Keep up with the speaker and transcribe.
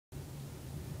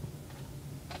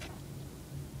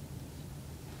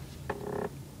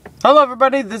Hello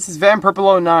everybody, this is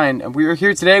VanPurple09, and we are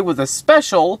here today with a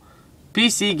special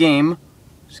PC game.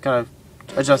 Just gotta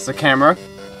adjust the camera.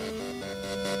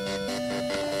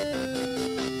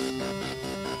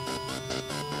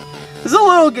 This is a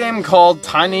little game called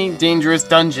Tiny Dangerous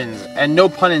Dungeons, and no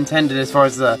pun intended as far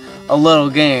as a little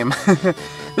game.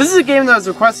 This is a game that was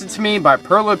requested to me by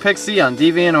PerlerPixie on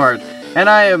DeviantArt, and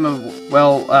I am a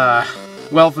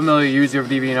well familiar user of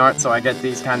DeviantArt, so I get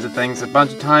these kinds of things a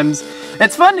bunch of times.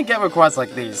 It's fun to get requests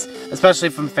like these, especially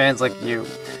from fans like you.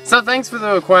 So thanks for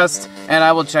the request, and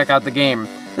I will check out the game.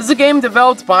 This is a game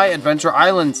developed by Adventure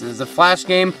Islands. It is a Flash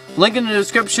game. Link in the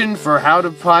description for how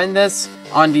to find this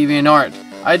on DeviantArt.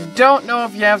 I don't know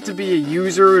if you have to be a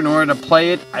user in order to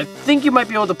play it. I think you might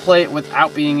be able to play it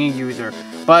without being a user,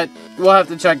 but we'll have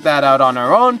to check that out on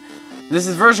our own. This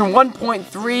is version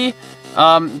 1.3.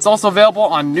 It's also available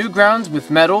on Newgrounds with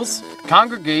Medals,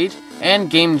 Congregate, and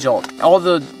Game Jolt.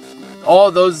 All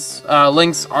of those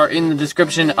links are in the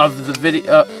description of the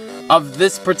video of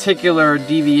this particular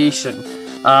deviation.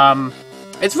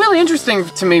 It's really interesting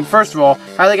to me, first of all,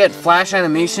 how they get Flash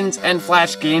animations and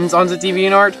Flash games onto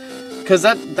DeviantArt, because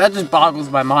that just boggles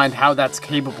my mind how that's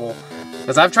capable.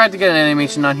 Because I've tried to get an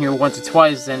animation on here once or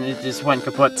twice and it just went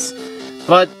kaput.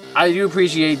 But I do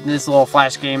appreciate this little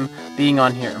Flash game being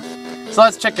on here. So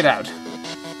let's check it out.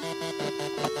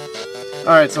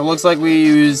 Alright, so it looks like we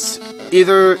use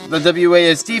either the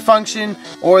WASD function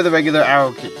or the regular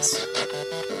arrow keys.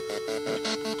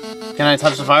 Can I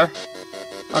touch the fire?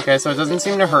 Okay, so it doesn't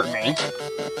seem to hurt me.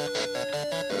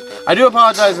 I do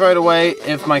apologize right away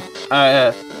if my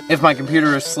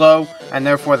computer is slow and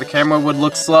therefore the camera would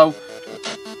look slow.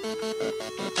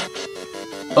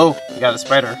 Oh, you got a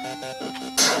spider.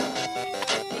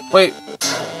 Wait.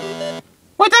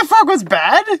 Wait, that frog was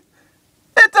bad?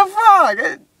 It's a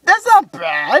frog! That's not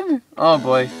bad! Oh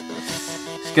boy.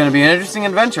 It's gonna be an interesting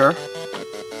adventure.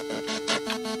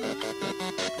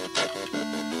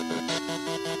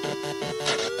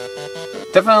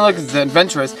 Definitely looks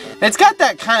adventurous. It's got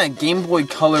that kind of Game Boy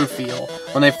Color feel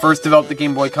when they first developed the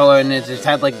Game Boy Color, and it just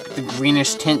had like the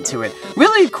greenish tint to it.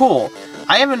 Really cool.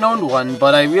 I haven't owned one,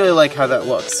 but I really like how that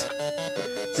looks.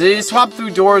 So you swap through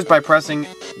doors by pressing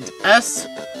S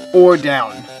or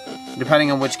down,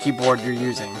 depending on which keyboard you're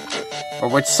using. Or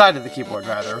which side of the keyboard,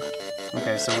 rather.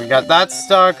 Okay, so we got that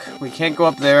stuck. We can't go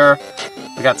up there.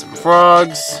 We got some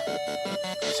frogs.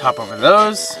 Just hop over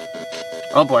those.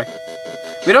 Oh boy.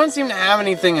 We don't seem to have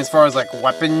anything as far as like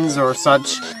weapons or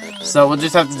such. So we'll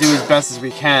just have to do as best as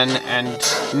we can and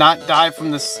not die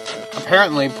from this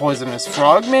apparently poisonous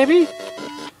frog, maybe?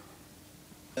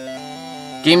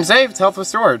 Game saved, health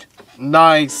restored.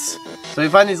 Nice. So you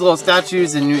find these little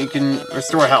statues and you can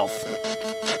restore health.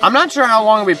 I'm not sure how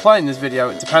long I'll be playing this video.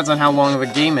 It depends on how long of a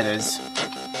game it is.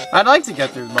 I'd like to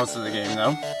get through most of the game,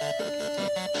 though.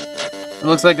 It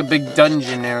looks like a big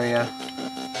dungeon area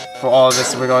for all of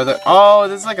this. Oh,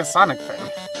 this is like a Sonic thing.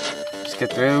 Just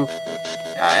get through.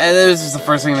 And this is the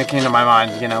first thing that came to my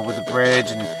mind, you know, with the bridge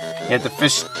and you had the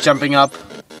fish jumping up.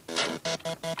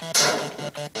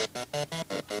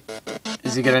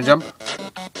 Is he gonna jump?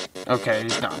 Okay,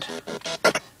 he's not.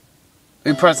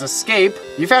 We press escape.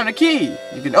 You found a key.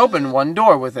 You can open one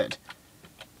door with it.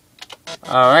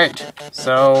 Alright,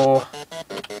 so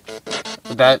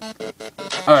that...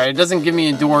 Alright, it doesn't give me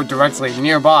a door directly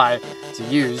nearby to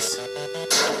use.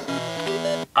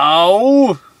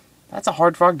 Oh! That's a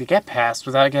hard frog to get past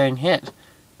without getting hit.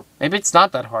 Maybe it's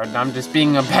not that hard and I'm just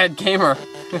being a bad gamer.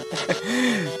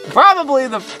 Probably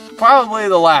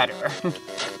the latter.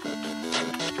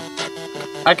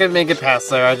 I can make it past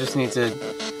there, I just need to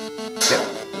get...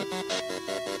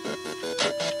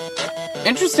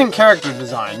 Interesting character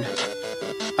design.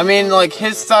 I mean, like,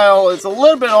 his style is a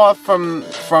little bit off from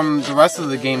the rest of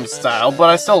the game's style, but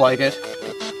I still like it.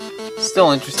 Still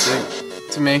interesting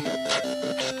to me.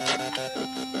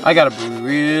 I gotta be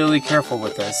really careful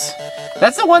with this.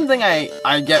 That's the one thing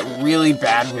I get really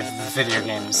bad with video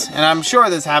games, and I'm sure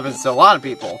this happens to a lot of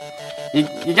people.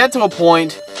 You get to a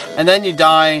point, and then you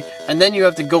die, and then you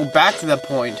have to go back to that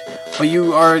point, but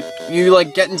you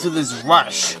like get into this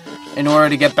rush in order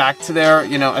to get back to there,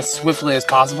 you know, as swiftly as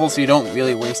possible so you don't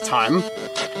really waste time.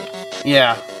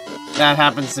 Yeah, that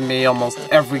happens to me almost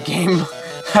every game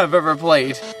I've ever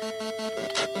played.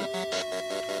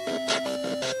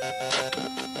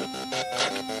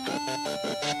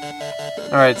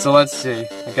 Alright, so let's see.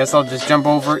 I guess I'll just jump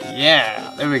over.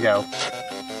 Yeah, there we go.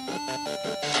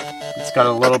 It's got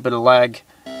a little bit of lag.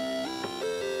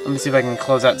 Let me see if I can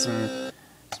close out some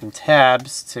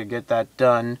tabs to get that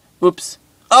done. Oops.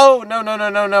 Oh, no.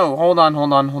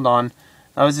 Hold on.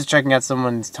 I was just checking out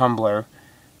someone's Tumblr.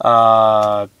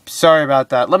 Sorry about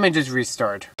that. Let me just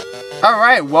restart.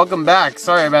 Alright, welcome back.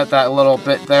 Sorry about that little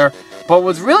bit there. But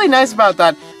what's really nice about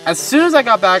that, as soon as I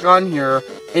got back on here,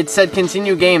 it said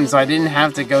continue game, so I didn't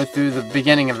have to go through the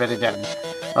beginning of it again.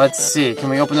 Let's see, can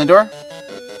we open the door?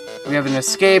 We have an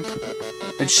escape.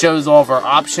 It shows all of our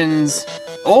options.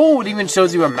 Oh, it even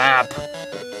shows you a map.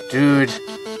 Dude,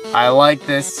 I like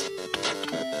this.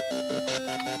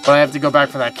 But I have to go back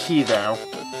for that key, though.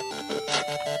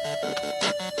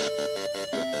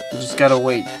 You just gotta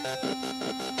wait.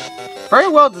 Very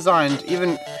well designed.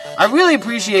 Even I really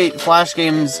appreciate Flash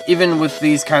games, even with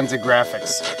these kinds of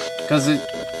graphics, because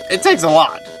it takes a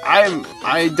lot.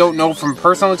 I don't know from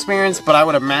personal experience, but I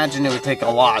would imagine it would take a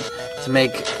lot to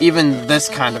make even this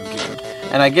kind of game.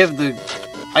 And I give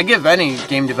any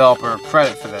game developer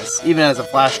credit for this, even as a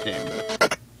Flash game.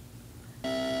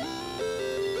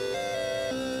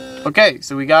 Okay,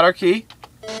 so we got our key.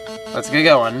 Let's get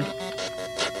going.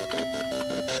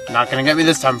 Not gonna get me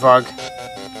this time, frog.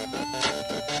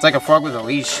 It's like a frog with a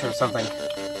leash or something.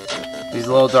 He's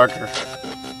a little darker.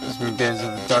 Just because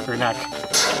of a darker neck.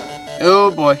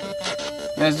 Oh boy.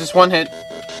 There's just one hit.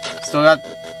 Still got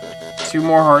 2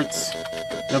 more hearts.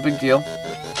 No big deal.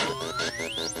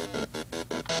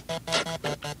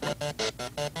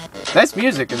 Nice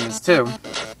music in this too.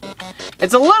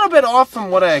 It's a little bit off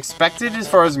from what I expected as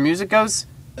far as music goes.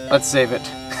 Let's save it.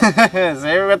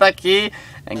 Save it with that key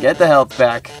and get the health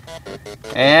back.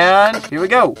 And here we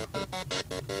go.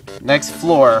 Next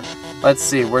floor. Let's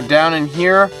see, we're down in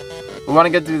here. We want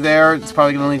to get through there. It's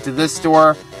probably going to lead to this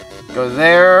door. Go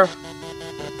there.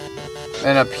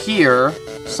 And up here,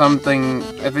 something,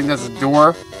 I think that's a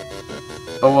door.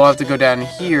 But we'll have to go down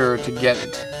here to get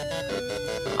it.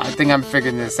 I think I'm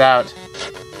figuring this out.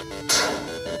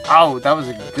 Oh, that was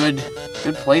a good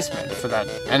placement for that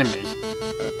enemy.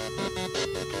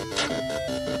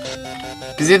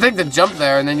 Because you think to jump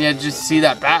there, and then you just see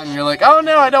that bat, and you're like, oh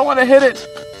no, I don't want to hit it.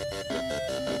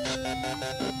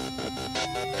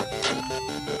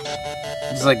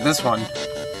 Just like this one.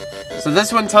 So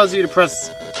this one tells you to press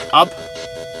up.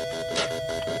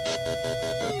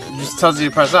 It just tells you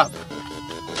to press up.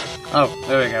 Oh,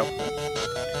 there we go.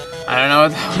 I don't know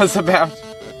what that was about.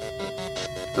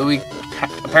 But we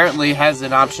apparently has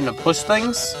an option to push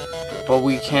things, but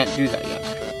we can't do that yet.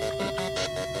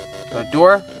 The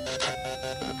door.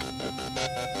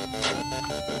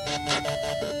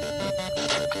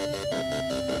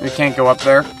 We can't go up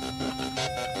there.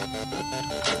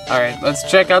 Alright, let's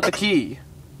check out the key.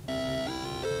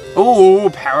 Ooh,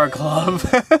 Power Glove.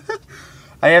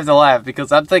 I have to laugh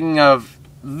because I'm thinking of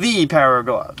the Power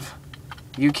Glove.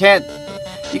 You can't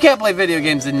play video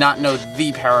games and not know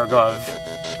the Power Glove.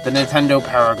 The Nintendo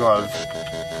Power Glove.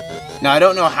 Now, I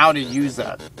don't know how to use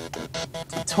that.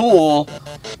 It's a tool.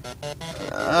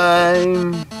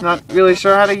 I'm not really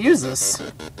sure how to use this.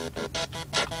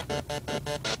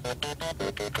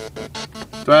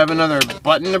 Do I have another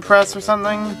button to press or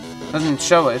something? Doesn't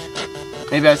show it.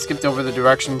 Maybe I skipped over the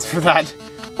directions for that.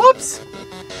 Whoops!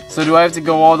 So do I have to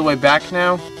go all the way back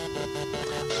now?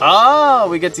 Oh,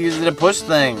 we get to use it to push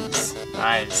things.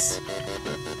 Nice.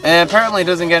 And apparently it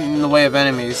doesn't get in the way of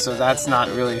enemies, so that's not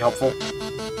really helpful.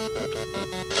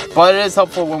 But it is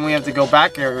helpful when we have to go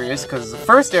back areas, because the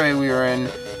first area we were in,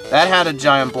 that had a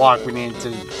giant block we needed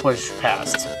to push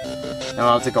past. And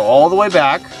we'll have to go all the way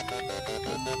back.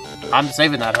 I'm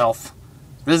saving that health.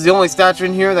 If this is the only statue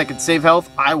in here that can save health,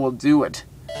 I will do it.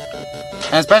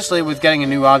 And especially with getting a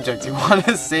new object you want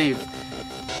to save.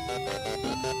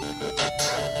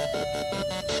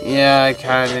 Yeah, I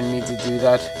kind of didn't need to do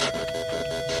that.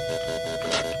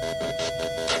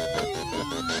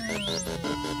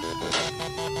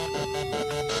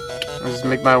 I'll just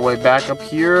make my way back up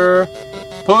here.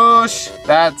 Push!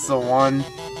 That's the one.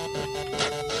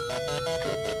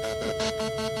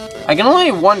 I can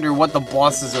only wonder what the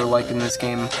bosses are like in this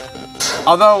game.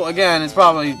 Although, again, it's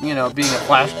probably, you know, being a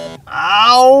Flash...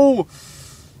 Ow!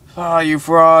 Oh, you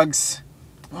frogs.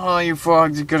 Oh, you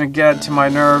frogs are gonna get to my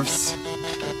nerves.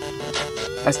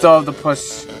 I still have to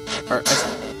push...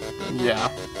 yeah,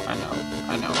 I know.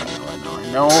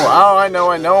 Oh, I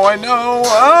know.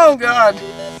 Oh, God!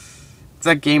 It's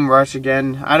that game rush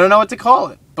again. I don't know what to call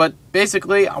it. But,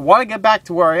 basically, I want to get back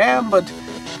to where I am, but...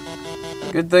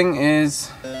 good thing is...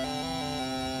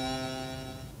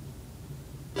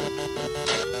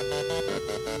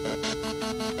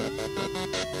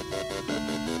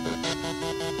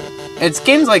 it's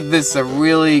games like this that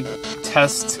really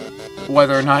test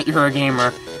whether or not you're a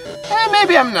gamer.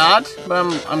 Maybe I'm not, but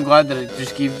I'm glad that it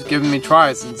just keeps giving me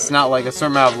tries. It's not like a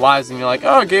certain amount of lives and you're like,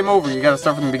 oh, game over, you gotta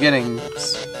start from the beginning.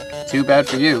 It's too bad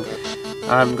for you.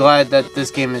 I'm glad that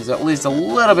this game is at least a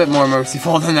little bit more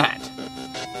merciful than that.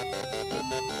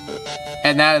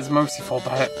 And that is merciful,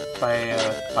 by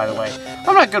the way.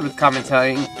 I'm not good with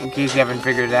commentating, in case you haven't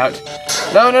figured it out.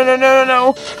 No, no, no, no, no,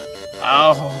 no!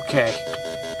 Oh, okay.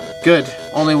 Good.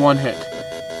 Only one hit.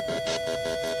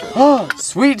 Oh,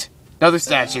 sweet! Another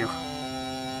statue.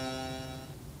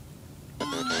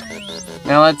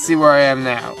 Now let's see where I am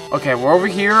now. Okay, we're over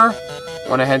here.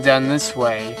 Want to head down this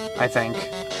way, I think.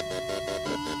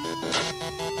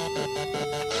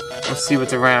 Let's see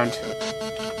what's around.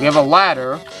 We have a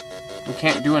ladder. We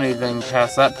can't do anything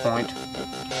past that point.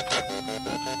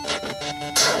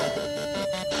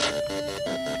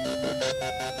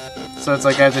 So it's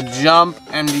like I have to jump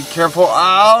and be careful.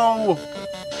 Ow!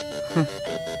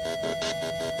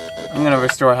 I'm gonna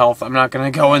restore health. I'm not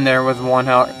gonna go in there with 1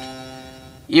 heart.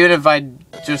 Even if I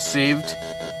just saved.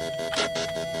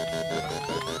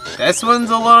 This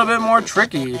one's a little bit more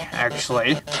tricky,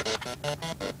 actually.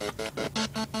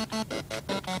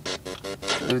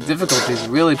 The difficulty's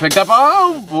really picked up.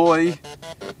 Oh, boy!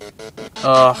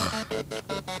 Ugh.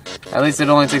 At least it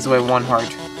only takes away 1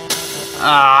 heart.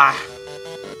 Ah!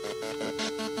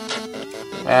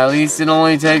 At least it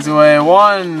only takes away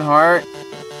 1 heart.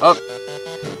 Oh!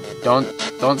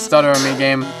 Don't stutter on me,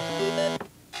 game.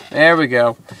 There we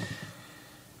go.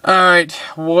 Alright,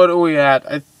 what are we at?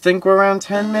 I think we're around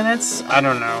 10 minutes? I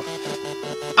don't know.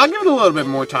 I'll give it a little bit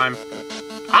more time.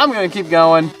 I'm gonna keep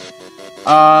going.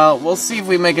 We'll see if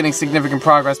we make any significant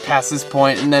progress past this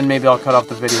point, and then maybe I'll cut off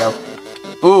the video.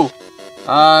 Ooh.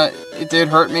 It did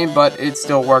hurt me, but it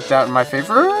still worked out in my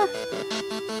favor.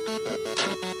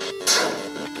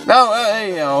 No,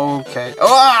 hey, okay.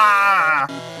 Oh, ah!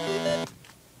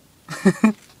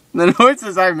 The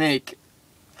noises I make.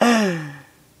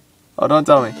 Oh, don't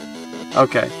tell me.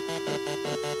 Okay.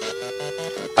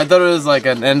 I thought it was like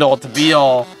an end-all to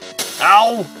be-all.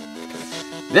 Ow!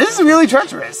 This is really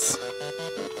treacherous.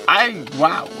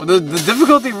 Wow. The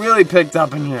difficulty really picked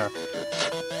up in here.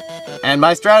 And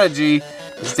my strategy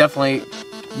is definitely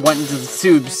went into the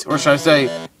tubes, or should I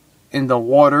say, in the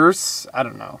waters. I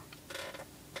don't know.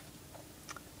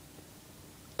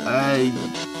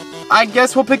 I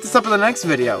guess we'll pick this up in the next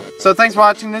video. So thanks for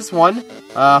watching this one.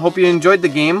 Hope you enjoyed the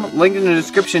game. Link in the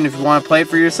description if you want to play it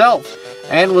for yourself.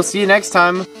 And we'll see you next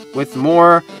time with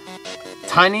more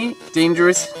Tiny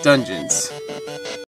Dangerous Dungeons.